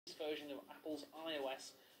version of Apple's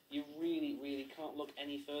iOS. You really can't look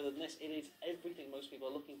any further than this. It is everything most people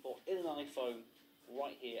are looking for in an iPhone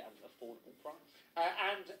right here at an affordable price.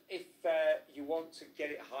 And if you want to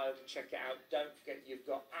get it higher and check it out, don't forget you've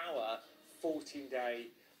got our 14-day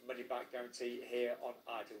money-back guarantee here on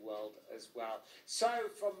Ideal World as well. So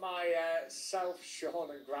from myself, Sean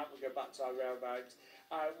and Grant, we'll go back to our railroad.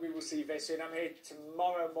 We will see you very soon. I'm here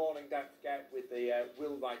tomorrow morning, don't forget, with the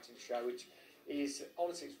Will Writing Show, which is,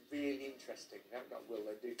 honestly, it's really interesting. If you haven't got Will,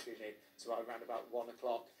 then do tune in to around about 1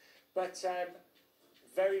 o'clock. But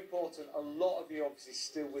very important, a lot of you obviously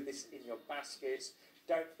still with this in your baskets.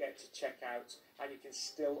 Don't forget to check out, and you can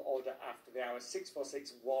still order after the hour,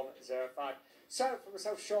 646 105. So, for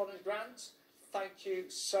myself, Sean and Grant, thank you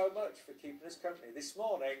so much for keeping us company this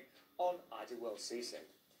morning on Ideal World. See you soon.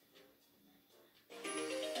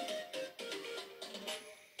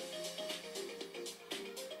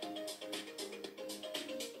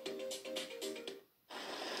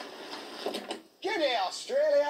 G'day, Australia!